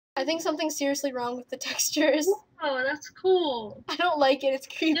I think something's seriously wrong with the textures. Oh, that's cool. I don't like it, it's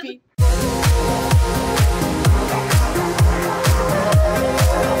creepy.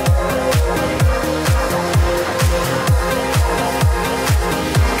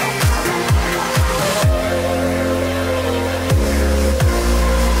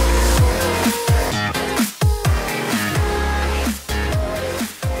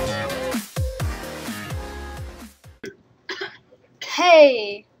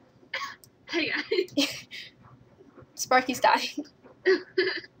 Hey! Hey guys. Sparkie's dying.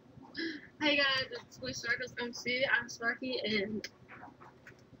 Hey guys, it's Bluesparklesmc. I'm Sparkie, and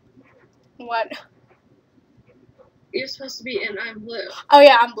What? you're supposed to be, and I'm Blue. Oh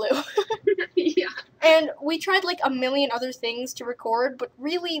yeah, I'm Blue. Yeah. And we tried like a million other things to record, but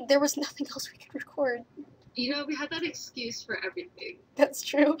really there was nothing else we could record. You know, we had that excuse for everything. That's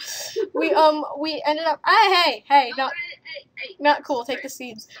true. We ended up hey, not cool, take the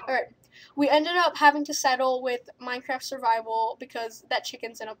seeds. Alright. We ended up having to settle with Minecraft Survival because that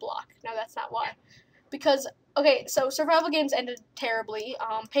chicken's in a block. No, that's not why. Because, okay, so survival games ended terribly.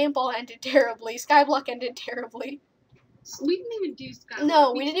 Paintball ended terribly. Skyblock ended terribly. We didn't even do Skyblock.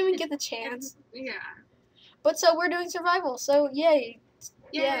 No, we didn't even get the chance. Yeah. But so we're doing survival, so yay.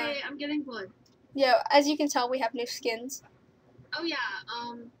 Yay, Yeah. I'm getting wood. Yeah, as you can tell, we have new skins. Oh yeah,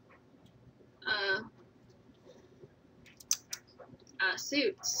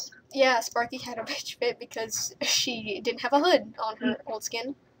 suits. Yeah, Sparkie had a bitch fit because she didn't have a hood on her old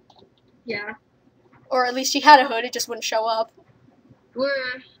skin. Yeah. Or at least she had a hood, it just wouldn't show up.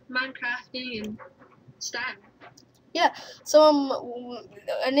 We're Minecrafting and style. Yeah, so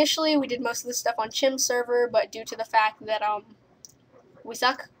initially we did most of the stuff on Chim's server, but due to the fact that we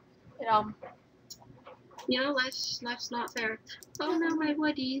suck, you know, life's not fair. Oh no, my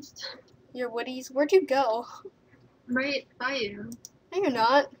woodies. Your woodies, where'd you go? I'm right by you. No, you're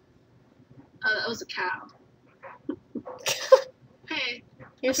not. Oh, that was a cow. Hey.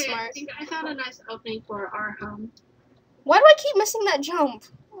 You're okay, smart. I think I found a nice opening for our home. Why do I keep missing that jump?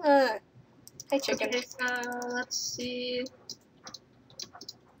 Hey, chicken. Okay, so let's see.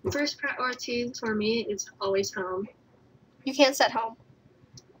 First priority for me is always home. You can't set home.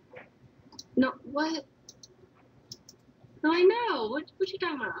 No, what? No, I know. What you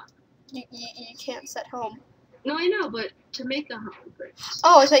talking about? You can't set home. No, I know, but to make a home first.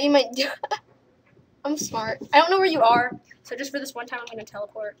 Oh, I thought you might do. I'm smart. I don't know where you are, so just for this one time, I'm gonna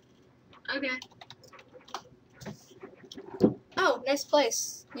teleport. Okay. Oh, nice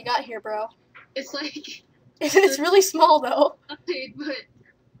place you got here, bro. It's like It's really small though. update, but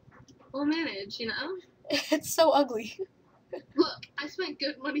we'll manage, you know. It's so ugly. Look, I spent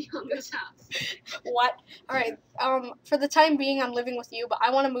good money on this house. What? All right. For the time being, I'm living with you, but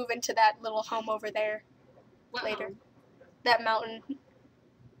I want to move into that little home over there What later. home? That mountain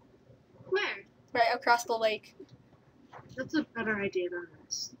Where? right across the lake. That's a better idea than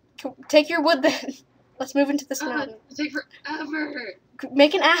this. Take your wood then. Let's move into this mountain. It'll take forever.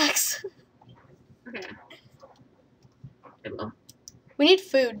 Make an axe. Okay. It will. We need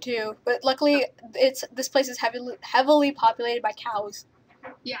food too, but luckily this place is heavily populated by cows.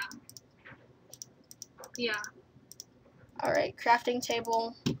 Yeah. Yeah. All right, crafting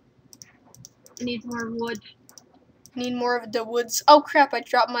table. I need more wood. Need more of the woods. Oh crap! I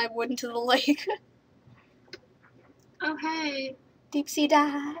dropped my wood into the lake. Oh hey. Deep sea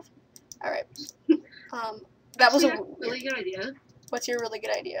dive. All right. That was Actually, a that's a really good idea. What's your really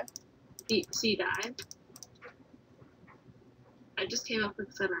good idea? Deep sea dive. I just came up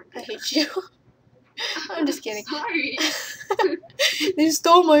with that I idea. hate you. I'm just kidding. Sorry. They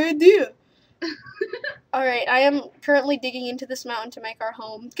stole my idea. Alright, I am currently digging into this mountain to make our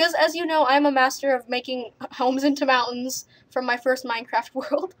home. Because, as you know, I am a master of making homes into mountains from my first Minecraft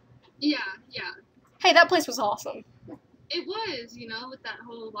world. Yeah, yeah. Hey, that place was awesome. It was, you know, with that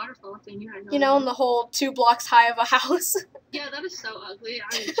whole waterfall thing. Yeah, I know. You know, in the whole 2 blocks high of a house. Yeah, that is so ugly.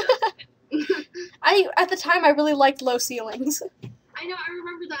 I mean, just... At the time, I really liked low ceilings. I know, I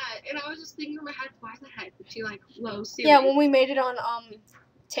remember that, and I was just thinking in my head, why the heck would you like low ceiling? Yeah, when we made it on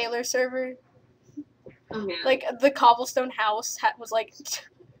Taylor's server, oh man, like the cobblestone house was like.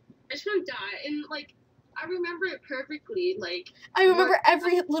 I just want to die, and like I remember it perfectly. Like I remember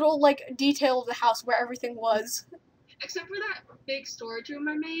every little like detail of the house where everything was. Except for that big storage room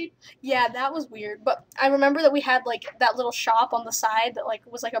I made. Yeah, that was weird, but I remember that we had like that little shop on the side that like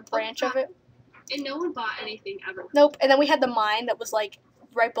was like a branch of it. And no one bought anything ever. Nope, and then we had the mine that was like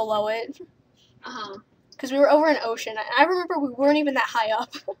right below it. Uh-huh. Because we were over an ocean. I remember we weren't even that high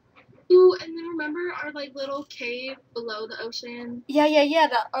up. Ooh, and then remember our like little cave below the ocean? Yeah,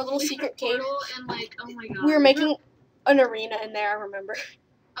 our little secret cave. Portal and like, oh my god. We were making an arena in there, I remember.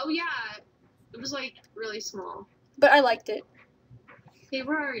 Oh yeah, it was like really small. But I liked it. Hey,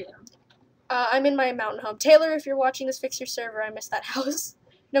 where are you? I'm in my mountain home. Taylor, if you're watching this, fix your server. I missed that house.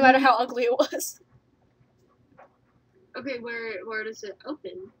 No matter how ugly it was. Okay, where does it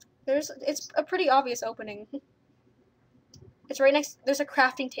open? It's a pretty obvious opening. It's right next. There's a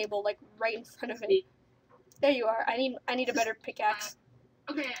crafting table like right in front of it. There you are. I need a better pickaxe.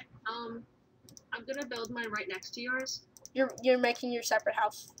 Okay, I'm gonna build mine right next to yours. You're making your separate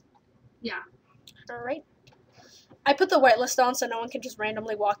house. Yeah. All right. I put the whitelist on so no one can just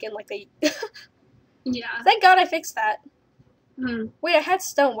randomly walk in like they. Yeah. Thank God I fixed that. Hmm. Wait, I had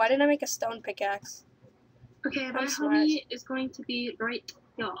stone. Why didn't I make a stone pickaxe? Okay, my smart. homie is going to be right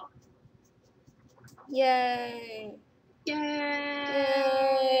here. Yay! Yay! Yay!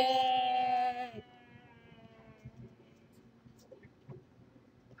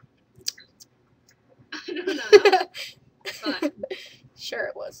 I don't know. That was fun. Sure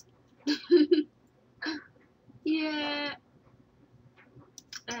it was. Yeah.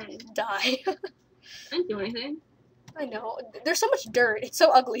 Hey, Die. I didn't do anything. I know. There's so much dirt. It's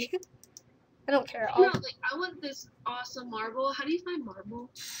so ugly. I don't care. No, like, I want this awesome marble. How do you find marble?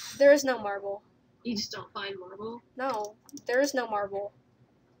 There is no marble. You just don't find marble? No, there is no marble.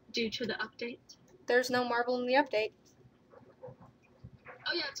 Due to the update? There's no marble in the update.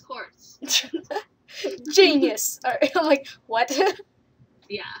 Oh yeah, it's quartz. Genius. Alright, I'm like, what?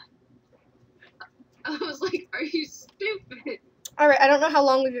 Yeah. I was like, are you stupid? Alright, I don't know how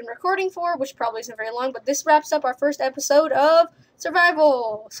long we've been recording for, which probably isn't very long, but this wraps up our first episode of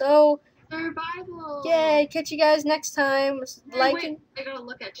Survival. So, survival! yay, catch you guys next time. Hey, wait, I gotta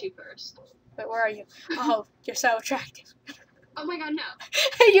look at you first. Wait, where are you? Oh, you're so attractive. Oh my god, no.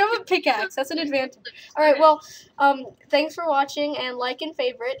 You have a pickaxe. That's an advantage. Alright, well, thanks for watching, and like and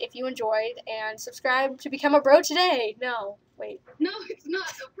favorite if you enjoyed, and subscribe to become a bro today. No, wait. No, it's not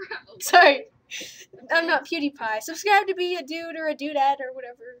a bro. Sorry. I'm not PewDiePie. Subscribe to be a dude or a dudette or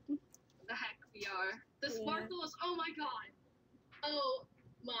whatever. The heck we are. The sparkles, oh my god. Oh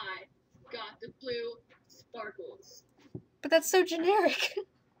my god, the blue sparkles. But that's so generic.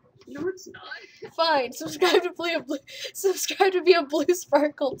 No, it's not. Fine. Subscribe to be a blue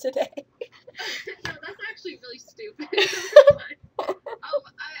sparkle today. No, that's actually really stupid.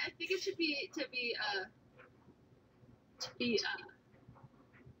 I think it should be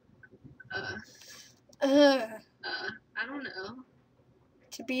I don't know.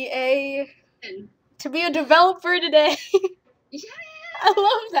 To be a And developer today. yeah. I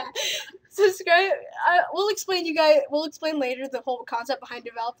love that. Subscribe. We'll explain later the whole concept behind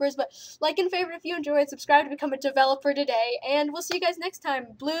developers, but like and favorite if you enjoyed. Subscribe to become a developer today, and we'll see you guys next time.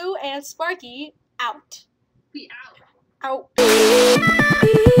 Blue and Sparkie out. Be out. Out.